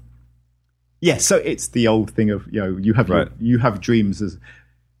 so it's the old thing of you have dreams as.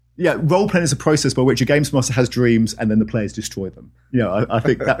 Yeah, role playing is a process by which a games master has dreams and then the players destroy them. I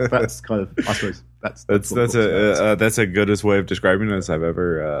think that's kind of, I suppose that's a goodest way of describing it as I've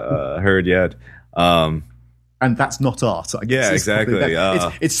ever heard yet. And that's not art. I guess. Yeah, exactly.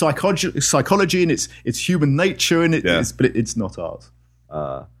 It's psychology and it's human nature and but it's not art.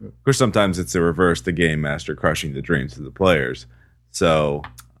 Of course, sometimes it's the reverse: the game master crushing the dreams of the players. So,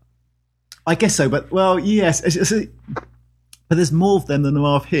 I guess so. But yes. But there's more of them than there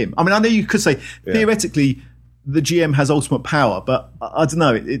are of him. I mean, I know you could say theoretically the GM has ultimate power, but I don't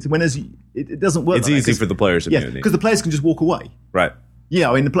know. It doesn't work. It's easy for the players' immunity because the players can just walk away. Right.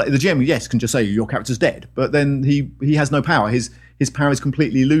 Yeah, I mean the GM can just say your character's dead, but then he has no power. His power is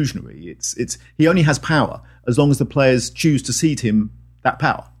completely illusionary. It's he only has power as long as the players choose to cede him that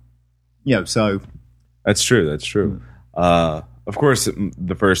power. So that's true. That's true. Of course,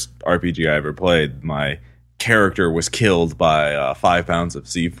 the first RPG I ever played, my character was killed by 5 pounds of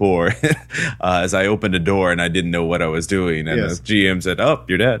C4 as I opened a door and I didn't know what I was doing, and the GM said, "Oh,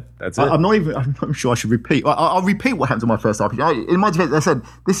 you're dead. That's it." I'm not sure I should repeat. I'll repeat what happened to my first RPG. In my defense, I said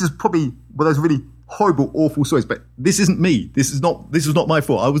this is probably one of those really horrible, awful stories, but this isn't me. This was not my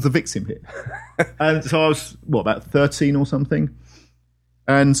fault. I was the victim here. And so I was about 13 or something,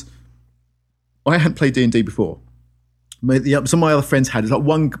 and I hadn't played D&D before. Some of my other friends had. It's like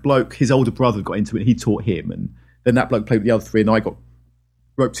one bloke, his older brother got into it, and he taught him, and then that bloke played with the other three, and I got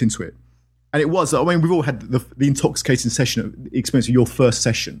roped into it. And it was, we've all had the intoxicating session experience of your first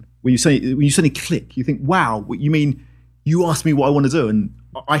session, when you suddenly click, you think, wow, you mean you asked me what I want to do, and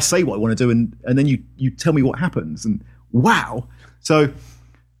I say what I want to do, and then you tell me what happens, and wow. So,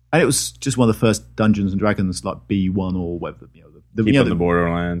 and it was just one of the first Dungeons and Dragons, like B1 or whatever, the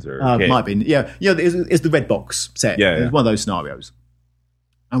Borderlands or might have been, it's the Red Box set. It's one of those scenarios,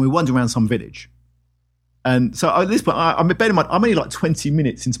 and we wandered around some village, and so at this point, I'm only like 20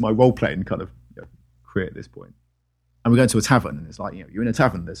 minutes into my role playing kind of career at this point, and we go into a tavern, and it's like you're in a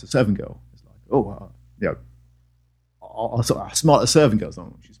tavern. There's a servant girl. It's like I'll smile at the servant girl.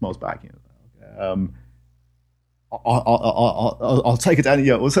 So she smiles back. I'll take her down.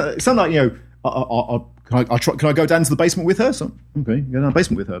 Or something like Can I go down to the basement with her? So okay, go down the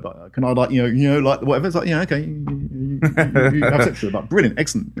basement with her. But can I like whatever? It's like okay, you have sex with her. Like, brilliant,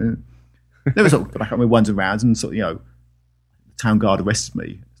 excellent. There was sort of back up my ones around, and sort of the town guard arrested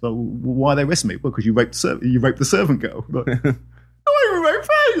me. It's like, well, why are they arresting me? Well, because you raped the servant girl. Like, I raped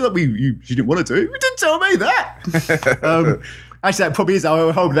her. Like, she didn't want to do it. You didn't tell me that. Actually, that probably is.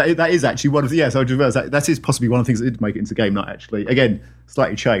 I hope that is actually one of the. Yes, I would reverse that. That is possibly one of the things that did make it into game night. Actually, again,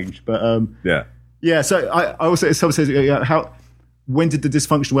 slightly changed, but yeah. So I also someone says when did the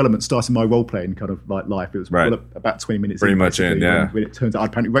dysfunctional element start in my role playing kind of like life? It was about 20 minutes. Pretty much in, when it turns out I'd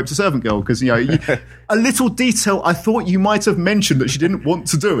apparently raped a servant girl because a little detail I thought you might have mentioned that she didn't want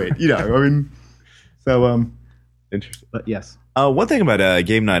to do it. Interesting. But yes. One thing about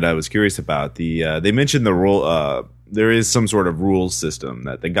game night I was curious about they mentioned the rule. There is some sort of rules system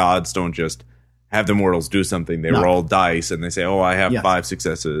that the gods don't just have the mortals do something. They roll dice and they say, "Oh, I have 5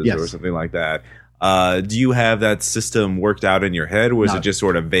 successes," or something like that. Do you have that system worked out in your head, or was it just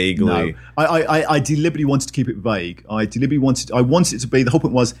sort of vaguely? No. I deliberately wanted to keep it vague. I wanted it to be, the whole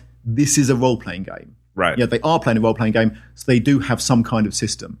point was, this is a role-playing game. Right. They are playing a role-playing game, so they do have some kind of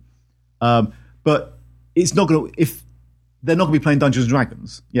system. But it's not going to, if they're not going to be playing Dungeons and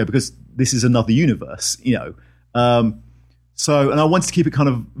Dragons, because this is another universe, So, and I wanted to keep it kind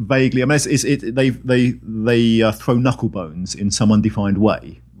of vaguely. I mean, they throw knuckle bones in some undefined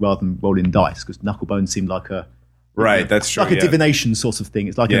way rather than rolling dice, because knuckle bones seemed like a that's true, like a divination sort of thing.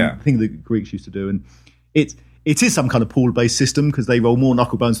 It's like a thing the Greeks used to do, and it is some kind of pool based system because they roll more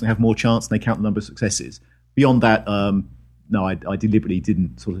knuckle bones and they have more chance and they count the number of successes. Beyond that, no, I deliberately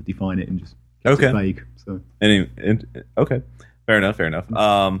didn't sort of define it and just kept it vague. So okay. Fair enough.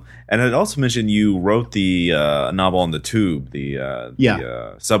 And it also mentioned you wrote the novel on the tube,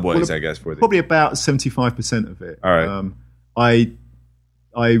 the subways, I guess. Probably about 75% of it. All right.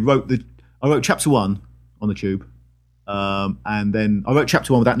 I wrote chapter 1 on the tube, and then I wrote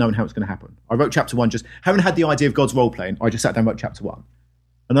chapter 1 without knowing how it's going to happen. I wrote chapter 1 just having had the idea of God's role playing. I just sat down and wrote chapter 1,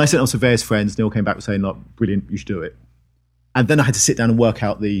 and I sent it off to various friends. And they all came back saying, "Like, brilliant, you should do it." And then I had to sit down and work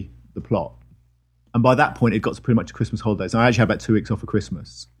out the plot. And by that point, it got to pretty much the Christmas holidays. And I actually had about 2 weeks off for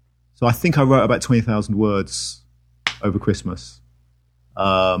Christmas. So I think I wrote about 20,000 words over Christmas.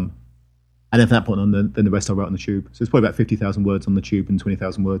 And then from that point on, then the rest I wrote on the tube. So it's probably about 50,000 words on the tube and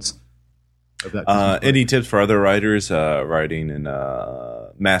 20,000 words over that. Any tips for other writers writing in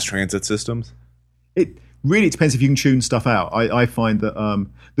mass transit systems? It really depends if you can tune stuff out. I find that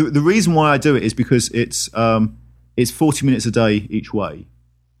the reason why I do it is because it's 40 minutes a day each way.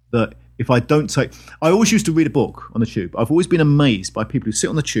 That if I don't take... I always used to read a book on the tube. I've always been amazed by people who sit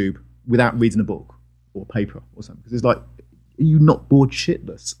on the tube without reading a book or paper or something. Because it's like, are you not bored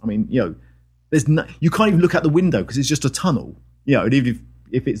shitless? I mean, you can't even look out the window because it's just a tunnel. And even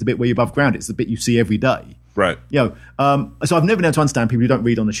if it's the bit where you're above ground, it's the bit you see every day. Right. So I've never been able to understand people who don't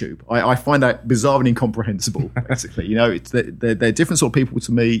read on the tube. I find that bizarre and incomprehensible, basically. They're different sort of people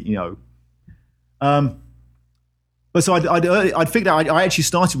to me, But so I'd figured out, I actually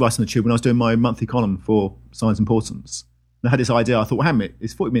started writing on the tube when I was doing my monthly column for Science Importance. And I had this idea, I thought, well, hang on a minute,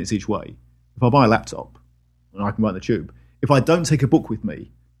 it's 40 minutes each way. If I buy a laptop, and I can write on the tube, if I don't take a book with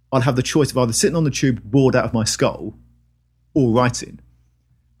me, I'll have the choice of either sitting on the tube bored out of my skull or writing.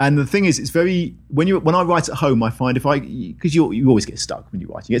 And the thing is, it's very, when I write at home, I find because you always get stuck when you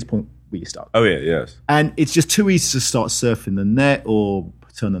write, you get to the point where you're stuck. Oh, yeah, yes. And it's just too easy to start surfing the net or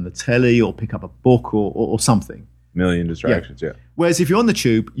turn on the telly or pick up a book or something. Million distractions, yeah. Whereas if you're on the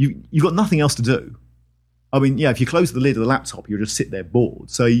tube, you've got nothing else to do. I mean, if you close the lid of the laptop, you'll just sit there bored.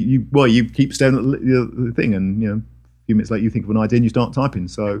 So you keep staring at the thing, and a few minutes later you think of an idea and you start typing.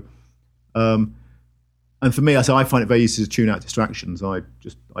 So, and for me, I find it very easy to tune out distractions. It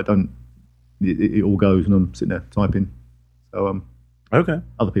all goes, and I'm sitting there typing. So, okay.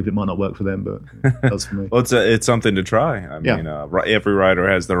 Other people, it might not work for them, but it does for me. Well, it's something to try. I mean, every writer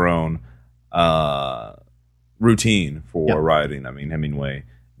has their own routine for writing. I mean, Hemingway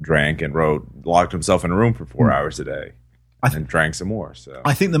drank and wrote, locked himself in a room for 4 hours a day, and drank some more. So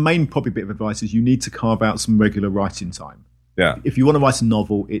I think the main probably bit of advice is you need to carve out some regular writing time. Yeah. If you want to write a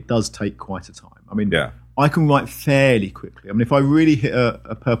novel, it does take quite a time. I mean, I can write fairly quickly. I mean, if I really hit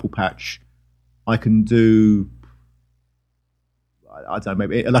a purple patch, I can do, I don't know,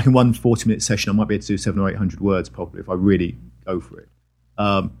 maybe like in one 40-minute session, I might be able to do 700 or 800 words probably if I really go for it.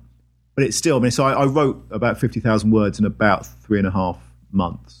 But it's still, so I wrote about 50,000 words in about 3.5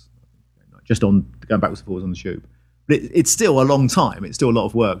 months, just on going backwards and forwards on the tube. But it's still a long time. It's still a lot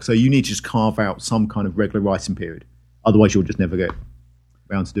of work. So you need to just carve out some kind of regular writing period. Otherwise, you'll just never get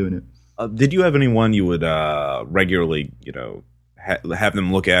around to doing it. Did you have anyone you would regularly, have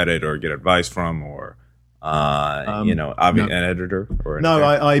them look at it or get advice from, or an editor? Or no,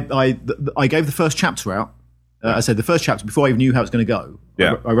 I gave the first chapter out. I said the first chapter, before I even knew how it was going to go,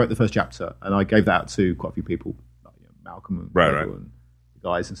 I wrote the first chapter, and I gave that out to quite a few people, like Malcolm and and the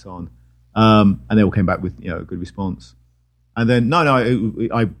guys and so on. And they all came back with a good response. And then,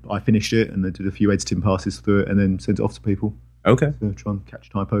 I finished it and then did a few editing passes through it and then sent it off to people. Okay. To try and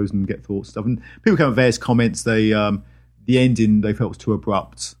catch typos and get thoughts and stuff. And people came with various comments. They the ending they felt was too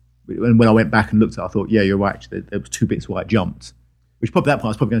abrupt. And when I went back and looked at it, I thought, yeah, you're right. There was 2 bits where I jumped. Which probably that part I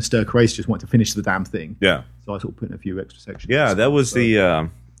was probably going to stir crazy, just wanted to finish the damn thing. Yeah. So I sort of put in a few extra sections. Yeah, that was the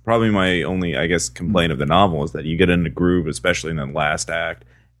probably my only, I guess, complaint of the novel is that you get in the groove, especially in the last act,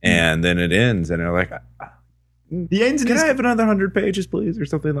 and then it ends, and you're like, the ending. Can I have another 100 pages, please, or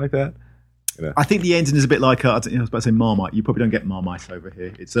something like that? I think the ending is a bit like I was about to say Marmite. You probably don't get Marmite over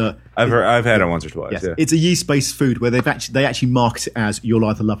here. It's I've had it once or twice. Yes. Yeah. It's a yeast-based food where they actually market it as you'll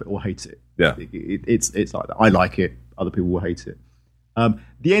either love it or hate it. Yeah, it's like that. I like it. Other people will hate it.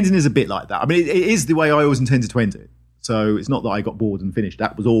 The ending is a bit like that. I mean, it is the way I always intended to end it. So it's not that I got bored and finished.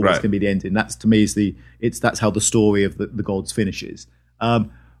 That was always going to be the ending. That's to me that's how the story of the gods finishes.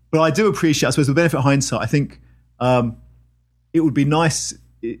 But I do appreciate, I suppose, with the benefit of hindsight, I think it would be nice.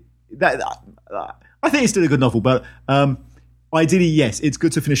 I think it's still a good novel, but ideally, yes, it's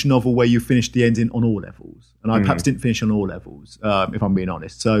good to finish a novel where you finished the ending on all levels. And I perhaps didn't finish on all levels, if I'm being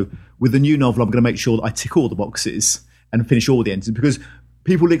honest. So with the new novel, I'm going to make sure that I tick all the boxes and finish all the endings, because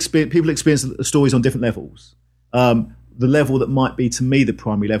people experience the stories on different levels. The level that might be, to me, the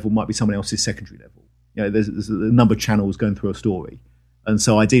primary level might be someone else's secondary level. There's a number of channels going through a story. And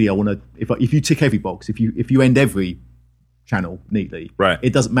so ideally, I want to, if you tick every box, if you end every channel neatly, right,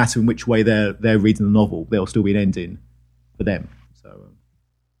 it doesn't matter in which way they're reading the novel, there'll still be an ending for them. So,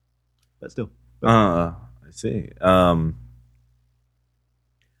 but still. I see.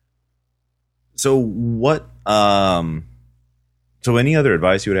 So what? So any other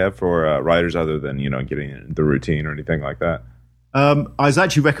advice you would have for writers other than getting in the routine or anything like that? I was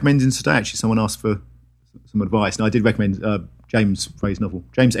actually recommending today. Actually, someone asked for some advice, and I did recommend James Frey's novel,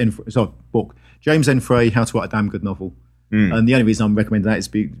 James N. Frey, How to Write a Damn Good Novel. And the only reason I'm recommending that is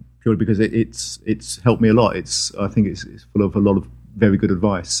purely because it's helped me a lot. I think it's full of a lot of very good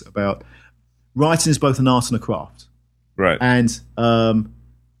advice about writing is both an art and a craft, right? And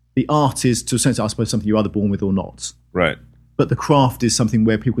the art is, to a sense, I suppose, something you're either born with or not, right? But the craft is something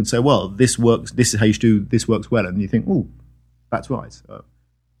where people can say, well, this works, this is how you do, this works well. And you think, oh, that's right.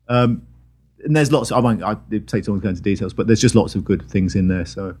 And there's lots, it takes long to go into details, but there's just lots of good things in there.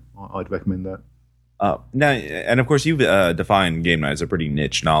 So I'd recommend that. Now, and of course, you've defined Game Night as a pretty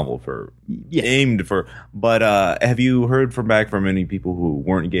niche novel aimed for, but have you heard back from any people who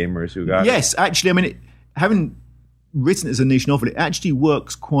weren't gamers who got it? Yes, actually, I mean, having written it as a niche novel, it actually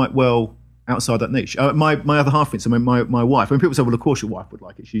works quite well outside that niche. My other half, so my wife, when people say, well, of course your wife would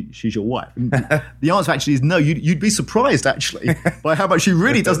like it, she's your wife. And the answer actually is no. You'd be surprised, actually, by how much she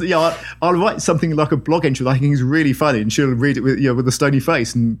really doesn't. I'll write something like a blog entry that I think is really funny, and she'll read it with a stony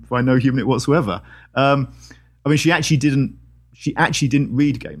face and find no humour in it whatsoever. I mean, she actually didn't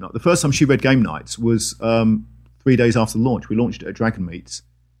read Game Night. The first time she read Game Nights was 3 days after the launch. We launched it at Dragon Meets,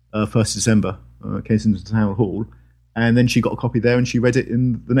 1st December, Kensington Town Hall, and then she got a copy there and she read it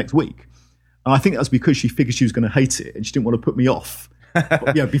in the next week. And I think that's because she figured she was going to hate it and she didn't want to put me off.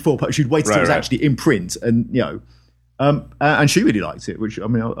 Before, but she'd wait till it was actually in print, and and she really liked it. Which I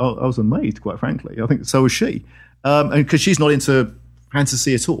mean, I was amazed, quite frankly. I think so was she, and because she's not into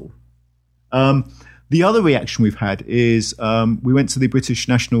fantasy at all. The other reaction we've had is we went to the British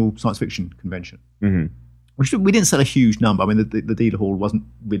National Science Fiction Convention, which we didn't sell a huge number. I mean, the dealer hall wasn't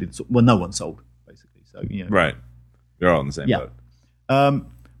really no one sold basically. So right, they're all in the same boat.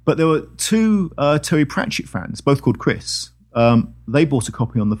 But there were two Terry Pratchett fans, both called Chris. They bought a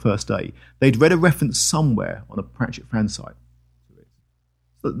copy on the first day. They'd read a reference somewhere on a Pratchett fan site.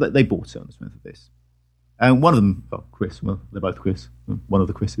 So they bought it on the strength of this. And one of them, Chris, well, they're both Chris, one of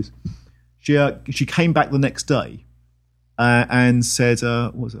the Chris's, she came back the next day and said,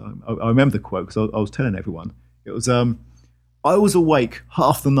 what was it? I remember the quote because I was telling everyone. It was, I was awake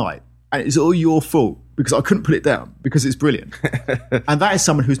half the night and it's all your fault because I couldn't put it down because it's brilliant. And that is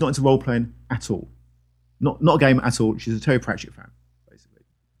someone who's not into role-playing at all. Not a game at all. She's a Terry Pratchett fan, basically.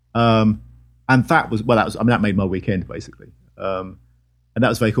 And that made my weekend, basically. And that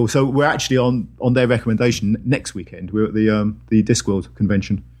was very cool. So we're actually on their recommendation next weekend. We're at the Discworld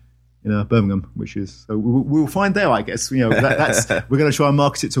convention in Birmingham, which is, so we'll find there, I guess. That's we're going to try and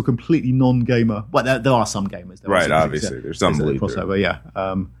market it to a completely non-gamer. Well, there are some gamers. Right, obviously. There's some crossover, yeah.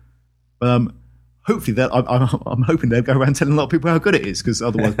 Hopefully, I'm hoping they'll go around telling a lot of people how good it is, because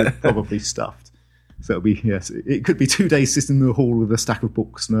otherwise we're probably stuffed. So it'll be, yes, it could be 2 days sitting in the hall with a stack of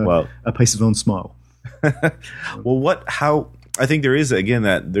books and a pasted-on smile. Well, I think there is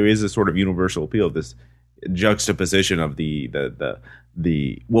a sort of universal appeal of this juxtaposition of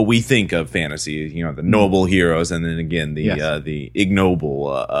the what we think of fantasy, the noble heroes, and then again the ignoble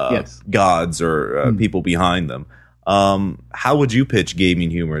gods or people behind them. How would you pitch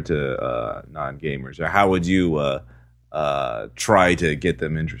gaming humor to non-gamers, or how would you try to get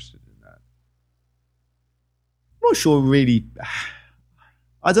them interested in that? I'm not sure, really.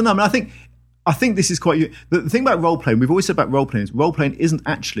 I don't know. I mean, I think this is quite the thing about role playing. We've always said about role playing is role playing isn't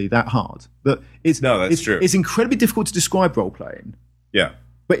actually that hard. That's true. It's incredibly difficult to describe role playing. Yeah.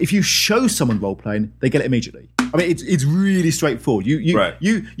 But if you show someone role playing, they get it immediately. I mean, it's really straightforward.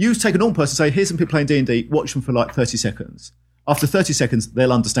 You take a normal person, say, here's some people playing D&D, watch them for like 30 seconds. After 30 seconds,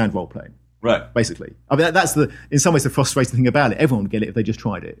 they'll understand role playing. Right. Basically. I mean, that's in some ways the frustrating thing about it. Everyone would get it if they just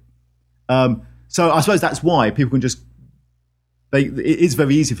tried it. So I suppose that's why people can just, it is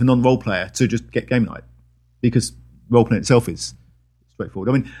very easy for a non-role player to just get Game Night, because role playing itself is straightforward.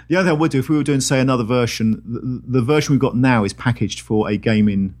 I mean, the other thing I would do, if we were doing, say, another version, the version we've got now is packaged for a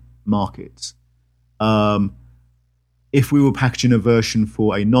gaming market. If we were packaging a version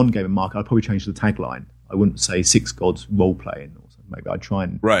for a non-gaming market, I'd probably change the tagline. I wouldn't say Six Gods role playing, or something. Maybe I'd try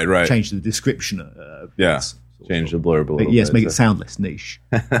and change the description. Change the blurb a little bit. Make it sound less niche.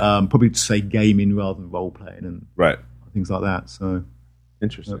 Probably say gaming rather than role playing and things like that. So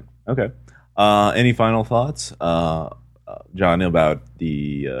interesting. Okay. Any final thoughts, John, about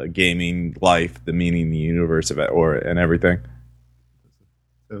the gaming life, the meaning, the universe of it, and everything?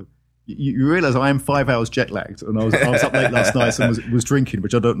 you realise I am 5 hours jet lagged, and I was up late last night and was drinking,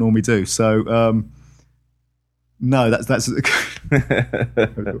 which I don't normally do. So no, that's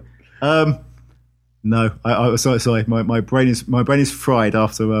no. I sorry. My brain is fried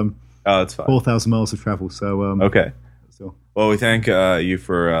after it's fine. 4,000 miles of travel. So okay. So. Well, we thank you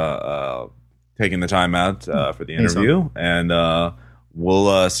for taking the time out for the interview, and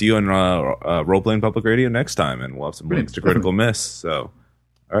we'll see you on Role Playing Public Radio next time, and we'll have some links to Critical Miss. So,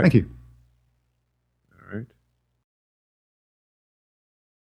 all right. Thank you. All right.